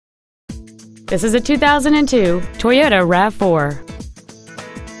This is a 2002 Toyota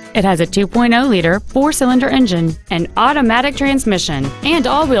Rav4. It has a 2.0-liter four-cylinder engine, an automatic transmission, and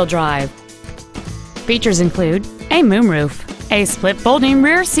all-wheel drive. Features include a moonroof, a split folding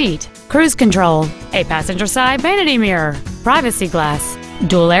rear seat, cruise control, a passenger side vanity mirror, privacy glass,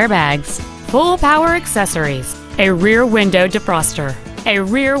 dual airbags, full power accessories, a rear window defroster, a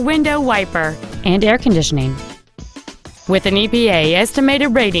rear window wiper, and air conditioning. With an EPA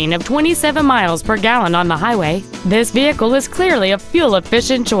estimated rating of 27 miles per gallon on the highway, this vehicle is clearly a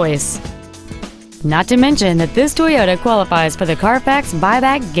fuel-efficient choice. Not to mention that this Toyota qualifies for the Carfax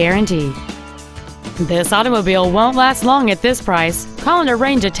buyback guarantee. This automobile won't last long at this price. Call and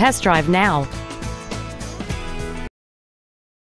arrange a test drive now.